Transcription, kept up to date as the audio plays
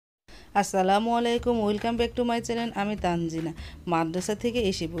আসসালামু আলাইকুম, welcome back to my channel. আমি তানজিনা মাদ্রাসা থেকে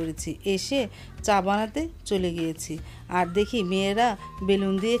এসে পড়েছি। এসে চা বানাতে চলে গিয়েছি, আর দেখি মেয়েরা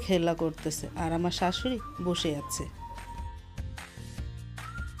বেলুন দিয়ে খেলা করতেছে আর আমার শাশুড়ি বসে আছে।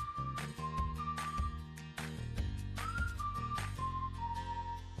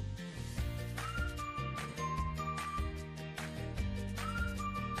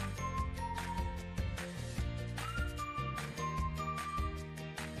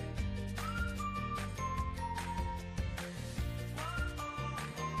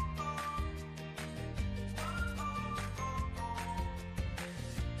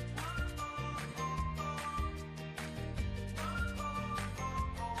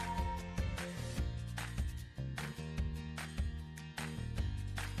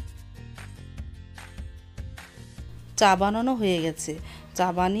 চা বানানো হয়ে গেছে। চা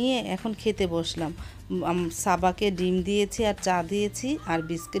বানিয়ে এখন খেতে বসলাম। সাবাকে ডিম দিয়েছি আর চা দিয়েছি, আর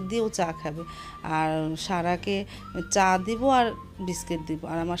বিস্কিট দিয়েও চা খাবে। আর সারাকে চা দিব আর বিস্কিট দিব,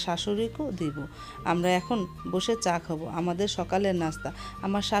 আর আমার শাশুড়িকেও দিব। আমরা এখন বসে চা খাবো, আমাদের সকালের নাস্তা।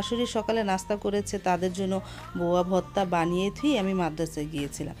 আমার শাশুড়ি সকালে নাস্তা করেছে, তাদের জন্য বোয়া ভর্তা বানিয়ে থুই আমি মাদ্রাসায়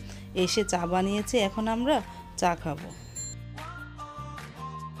গিয়েছিলাম। এসে চা বানিয়েছে, এখন আমরা চা খাবো।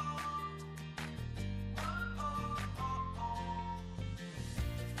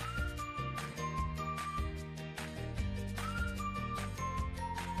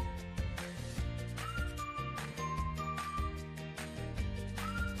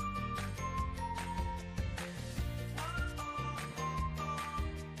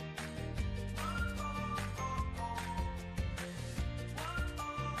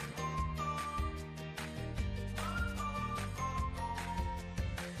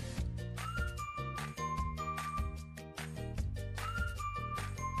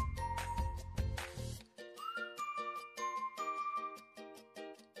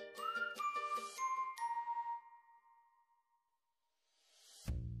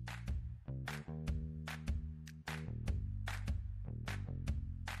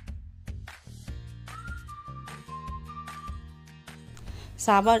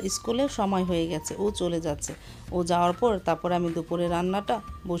 সাবার স্কুলে সময় হয়ে গেছে, ও চলে যাচ্ছে। ও যাওয়ার পর তারপর আমি দুপুরে রান্নাটা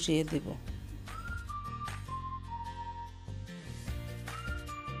বসিয়ে দেব।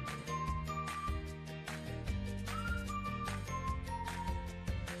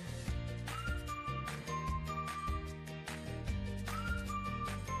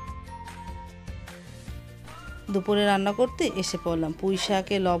 দুপুরে রান্না করতে এসে পড়লাম। পুঁই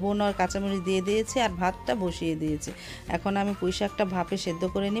শাকে লবণ আর কাঁচামরিচ দিয়ে দিয়েছি, আর ভাতটা বসিয়ে দিয়েছি। এখন আমি পুঁই শাকটা ভাপে সেদ্ধ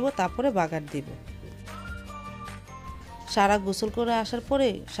করে নিব, তারপরে বাগার দিব। সারা গোসল করে আসার পরে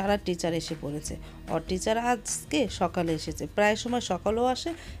সারা টিচার এসে পড়েছে। ওর টিচার আজকে সকালে এসেছে, প্রায় সময় সকালেও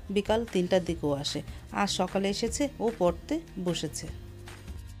আসে, বিকাল 3টার দিকেও আসে। আজ সকালে এসেছে, ও পড়তে বসেছে।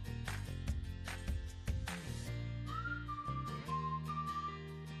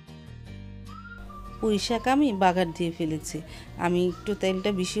 পুঁই শাক আমি বাগার দিয়ে ফেলেছি। আমি একটু তেলটা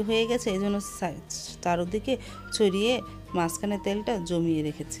বেশি হয়ে গেছে, এই জন্য চারোদিকে ছড়িয়ে মাঝখানে তেলটা জমিয়ে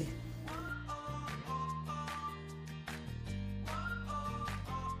রেখেছি।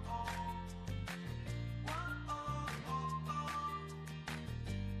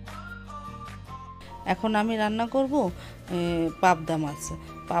 এখন আমি রান্না করব পাবদা মাছ।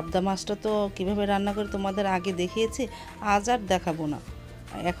 পাবদা মাছটা তো কীভাবে রান্না করে তোমাদের আগে দেখিয়েছি, আজ আর দেখাবো না।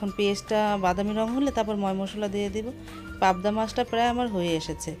 এখন পেঁয়াজটা বাদামি রং হলে তারপর ময় মশলা দিয়ে দিব। পাবদা মাছটা প্রায় আমার হয়ে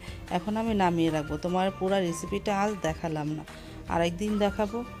এসেছে, এখন আমি নামিয়ে রাখবো। তোমার পুরো রেসিপিটা আজ দেখালাম না, আরেকদিন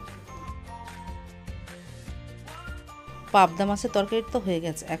দেখাবো। পাবদা মাছের তরকারি তো হয়ে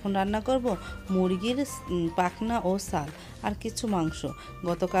গেছে, এখন রান্না করব মুরগির পাখনা ও সাল আর কিছু মাংস।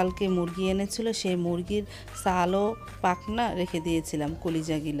 গতকালকে মুরগি এনেছিল, সেই মুরগির সাল ও পাখনা রেখে দিয়েছিলাম,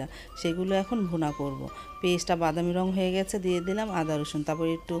 কলিজাগুলা, সেগুলো এখন ভুনা করব। পেস্টটা বাদামি রং হয়ে গেছে, দিয়ে দিলাম আদা রসুন, তারপর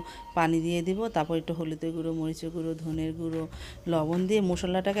একটু পানি দিয়ে দিব, তারপর একটু হলুদের গুঁড়ো, মরিচের গুঁড়ো, ধনের গুঁড়ো, লবণ দিয়ে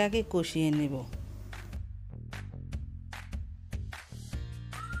মশলাটাকে আগে কষিয়ে নেব।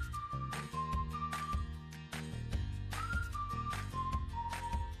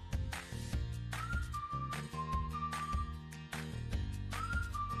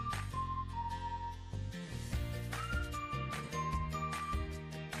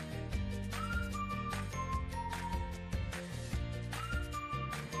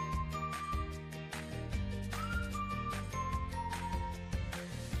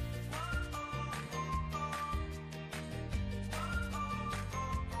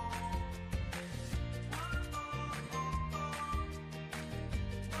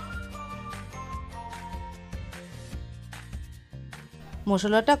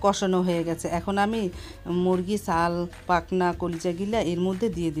 মশলাটা কষানো হয়ে গেছে। এখন আমি মুরগি সাল পাকনা কলিজাগুলা এর মধ্যে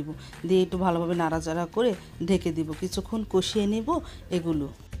দিয়ে দিব, দিয়ে একটু ভালোভাবে নাড়াচাড়া করে ঢেকে দিব, কিছুক্ষণ কষিয়ে নেব এগুলো।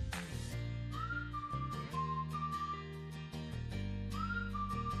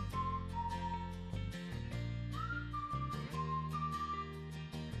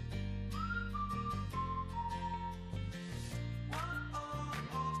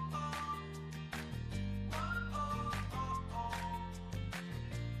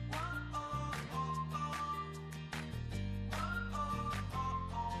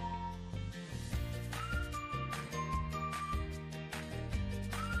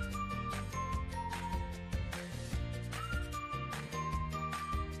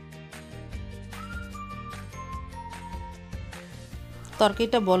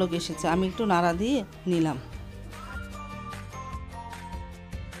 তরকারিটা বলক এসেছে, আমি একটু নাড়া দিয়ে নিলাম।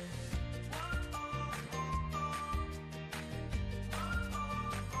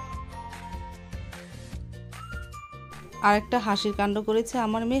 আরেকটা হাসির কাণ্ড করেছে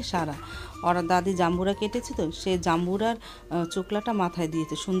আমার মেয়ে সারা। ওরা দাদি জাম্বুরা কেটেছে, তো সে জাম্বুরার চোকলাটা মাথায়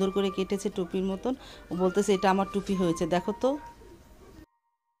দিয়েছে, সুন্দর করে কেটেছে টুপির মতন। ও বলতেছে এটা আমার টুপি হয়েছে, দেখো তো।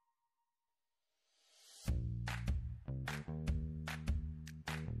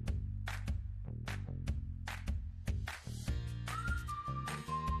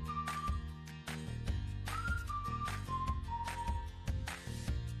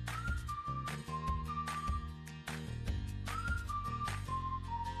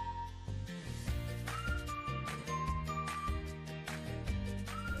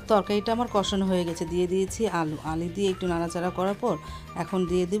 তরকারিটা আমার কষানো হয়ে গেছে, দিয়ে দিয়েছি আলু দিয়ে একটু নাড়াচাড়া করার পর এখন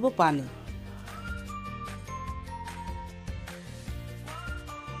দিয়ে দিব পানি।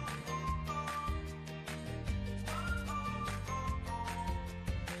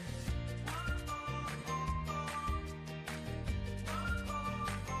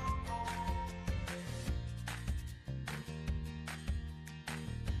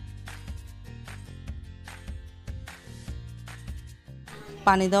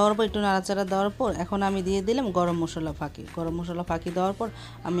 পানি দেওয়ার পর একটু নাড়াচাড়া দেওয়ার পর এখন আমি দিয়ে দিলাম গরম মশলা ফাঁকি। গরম মশলা ফাঁকি দেওয়ার পর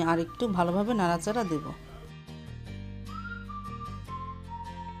আমি আরেকটু ভালোভাবে নাড়াচাড়া দেব।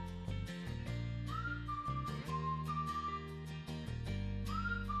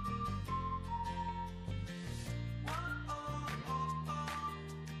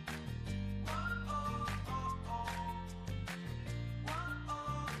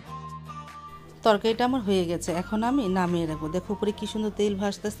 তরকারিটা আমার হয়ে গেছে, এখন আমি নামিয়ে রাখবো। দেখো উপরে কি সুন্দর তেল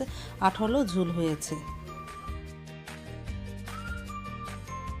ভাসতেছে, আঠালো ঝোল হয়েছে।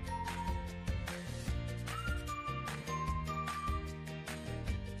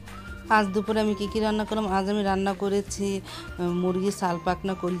 আজ দুপুরে আমি কী রান্না করলাম? আজ আমি রান্না করেছি মুরগি সাল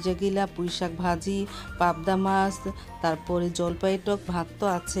পাকনা কলিজা গিলা, পুঁই শাক ভাজি, পাবদা মাছ, তারপরে জলপাই টক, ভাত তো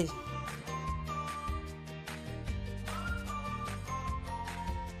আছে।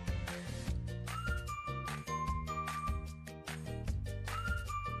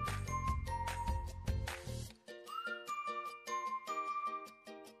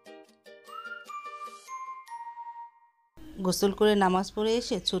 গোসল করে নামাজ পড়ে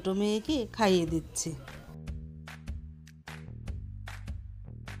এসে ছোট মেয়েকে খাইয়ে দিচ্ছি।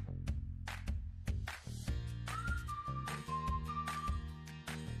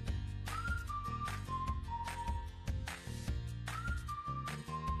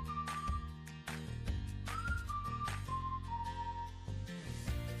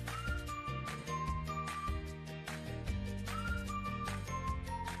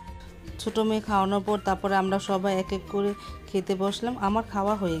 ছোটো মেয়ে খাওয়ানোর পর তারপরে আমরা সবাই এক এক করে খেতে বসলাম। আমার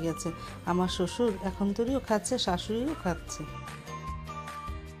খাওয়া হয়ে গেছে, আমার শ্বশুর এখন তরিও খাচ্ছে, শাশুড়িও খাচ্ছে।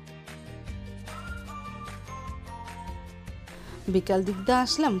 বিকাল দিক দিয়ে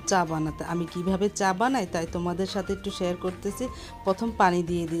আসলাম চা বানাতে। আমি কিভাবে চা বানাই তাই তোমাদের সাথে একটু শেয়ার করতেছি। প্রথম পানি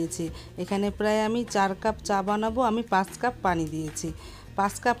দিয়ে দিয়েছি, এখানে প্রায় আমি 4 কাপ চা বানাবো, আমি 5 কাপ পানি দিয়েছি।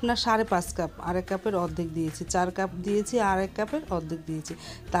 5 কাপ না 5.5 কাপ, আরেক কাপের অর্ধেক দিয়েছি। 4 কাপ দিয়েছি, আরেক কাপের অর্ধেক দিয়েছি।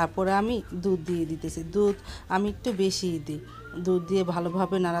 তারপরে আমি দুধ দিয়ে দিতেছি। দুধ আমি একটু বেশিই দিই। দুধ দিয়ে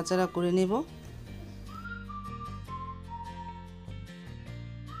ভালোভাবে নাড়াচাড়া করে নেব।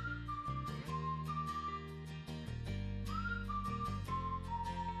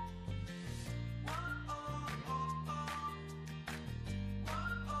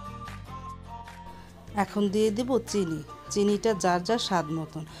 এখন দিয়ে দেব চিনি। চিনিটা যার যার স্বাদ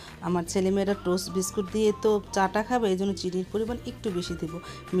মতন। আমার ছেলেমেয়েরা টোস্ট বিস্কুট দিয়ে তো চাটা খাবে, এই জন্য চিনির পরিমাণ একটু বেশি দেব।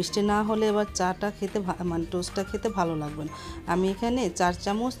 মিষ্টি না হলে এবার চাটা খেতে মানে টোস্টটা খেতে ভালো লাগবে না। আমি এখানে 4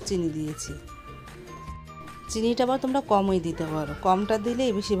 চামচ চিনি দিয়েছি। চিনিটা আবার তোমরা কমই দিতে পারো, কমটা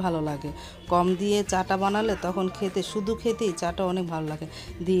দিলেই বেশি ভালো লাগে। কম দিয়ে চাটা বানালে তখন খেতে, শুধু খেতেই চাটা অনেক ভালো লাগে।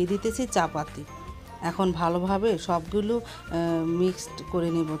 দিয়ে দিতেছি চা পাতি। এখন ভালোভাবে সবগুলো মিক্সড করে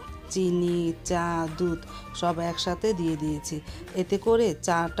নেব। চিনি, চা, দুধ সব একসাথে দিয়ে দিয়েছি। এতে করে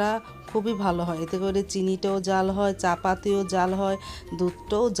চাটা খুবই ভালো হয়। এতে করে চিনিটাও জাল হয়, চা পাতিও জাল হয়,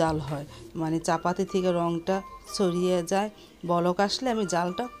 দুধটাও জাল হয়। মানে চা পাতি থেকে রঙটা ছড়িয়ে যায়। বলক আসলে আমি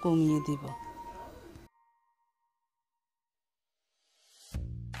জালটা কমিয়ে দিব।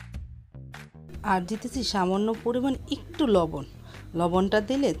 আর দিতেছি সামান্য পরিমাণ একটু লবণ। লবণটা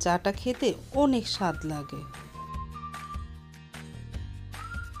দিলে চাটা খেতে অনেক স্বাদ লাগে।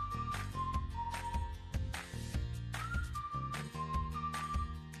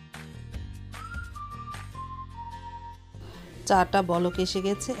 চাটা বলক এসে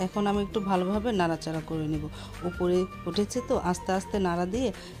গেছে, এখন আমি একটু ভালোভাবে নাড়াচাড়া করে নেব। উপরে উঠেছে তো আস্তে আস্তে নাড়া দিয়ে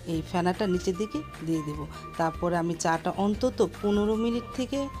এই ফেনাটা নিচের দিকে দিয়ে দেব। তারপরে আমি চাটা অন্তত 15 মিনিট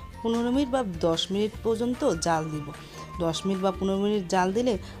বা 10 মিনিট পর্যন্ত জাল দিব। 10 মিনিট বা 15 মিনিট জাল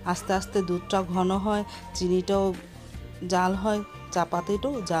দিলে আস্তে আস্তে দুধটা ঘন হয়, চিনিটাও জাল হয়, চা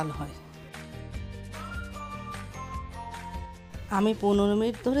পাতিটাও জাল হয়। আমি 15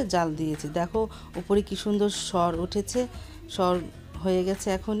 মিনিট ধরে জাল দিয়েছি। দেখো উপরে কি সুন্দর সর উঠেছে, সর হয়ে গেছে।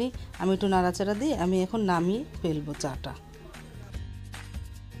 এখনই আমি একটু নাড়াচাড়া দিয়ে আমি এখন নামিয়ে ফেলবো চাটা।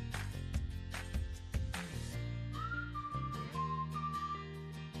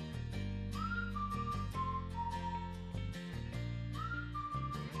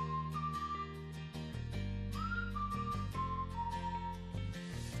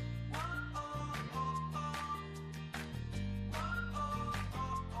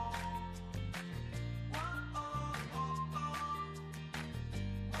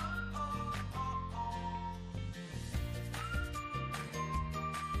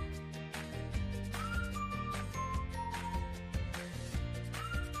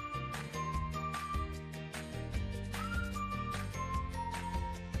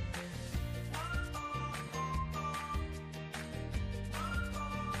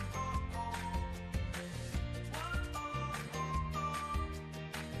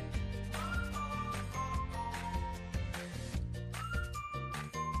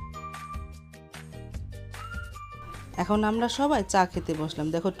 এখন আমরা সবাই চা খেতে বসলাম।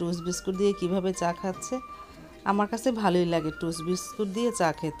 দেখো টোস্ট বিস্কুট দিয়ে কিভাবে চা খাচ্ছে। আমার কাছে ভালোই লাগে টোস্ট বিস্কুট দিয়ে চা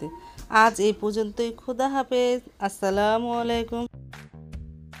খেতে। আজ এই পর্যন্তই। খোদা হাফেজ। আসসালামু আলাইকুম।